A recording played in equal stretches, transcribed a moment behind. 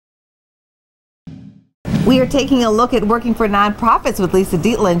We are taking a look at working for nonprofits with Lisa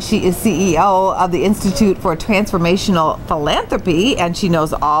Dietlin. She is CEO of the Institute for Transformational Philanthropy, and she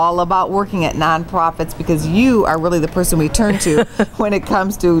knows all about working at nonprofits because you are really the person we turn to when it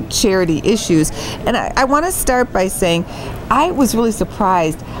comes to charity issues. And I want to start by saying I was really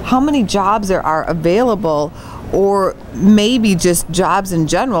surprised how many jobs there are available, or maybe just jobs in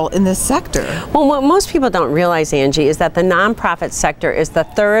general in this sector. Well, what most people don't realize, Angie, is that the nonprofit sector is the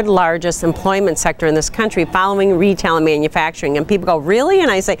third largest employment sector in this country, following retail and manufacturing. And people go, really? And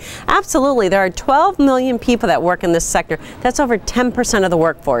I say, absolutely. There are 12 million people that work in this sector. That's over 10% of the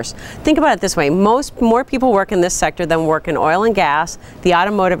workforce. Think about it this way. More people work in this sector than work in oil and gas, the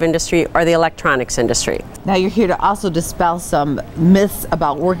automotive industry, or the electronics industry. Now you're here to also dispel some myths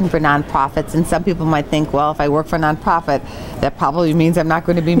about working for nonprofits, and some people might think, well, if I work for a nonprofit, that probably means I'm not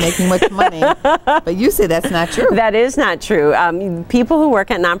going to be making much money. But you say that's not true. That is not true. People who work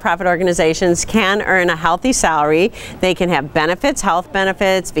at nonprofit organizations can earn a healthy salary. They can have benefits, health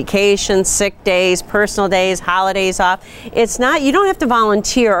benefits, vacations, sick days, personal days, holidays off. It's not, you don't have to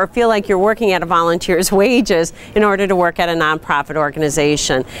volunteer or feel like you're working at a volunteer's wages in order to work at a nonprofit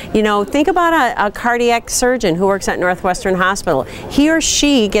organization. You know, think about a cardiac surgeon who works at Northwestern Hospital. He or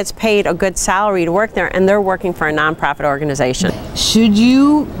she gets paid a good salary to work there, and they're working for a nonprofit organization. Should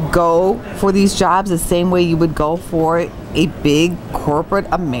you go for these jobs the same way you would go for a big corporate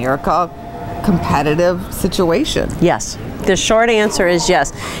America competitive situation? Yes. The short answer is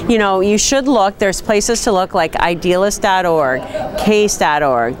yes. You know, you should look. There's places to look like idealist.org,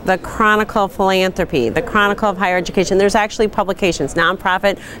 case.org, the Chronicle of Philanthropy, the Chronicle of Higher Education. There's actually publications,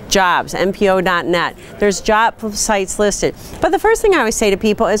 nonprofit jobs, npo.net. There's job sites listed. But the first thing I always say to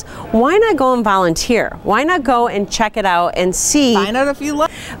people is, why not go and volunteer? Why not go and check it out and see? Find out if you like.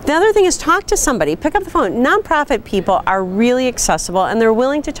 The other thing is talk to somebody. Pick up the phone. Nonprofit people are really accessible, and they're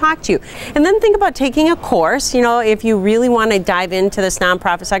willing to talk to you. And then think about taking a course. You know, if you really want to dive into this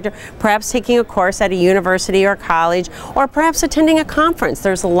nonprofit sector, perhaps taking a course at a university or college, or perhaps attending a conference.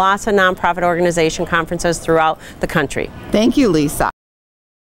 There's lots of nonprofit organization conferences throughout the country. Thank you, Lisa.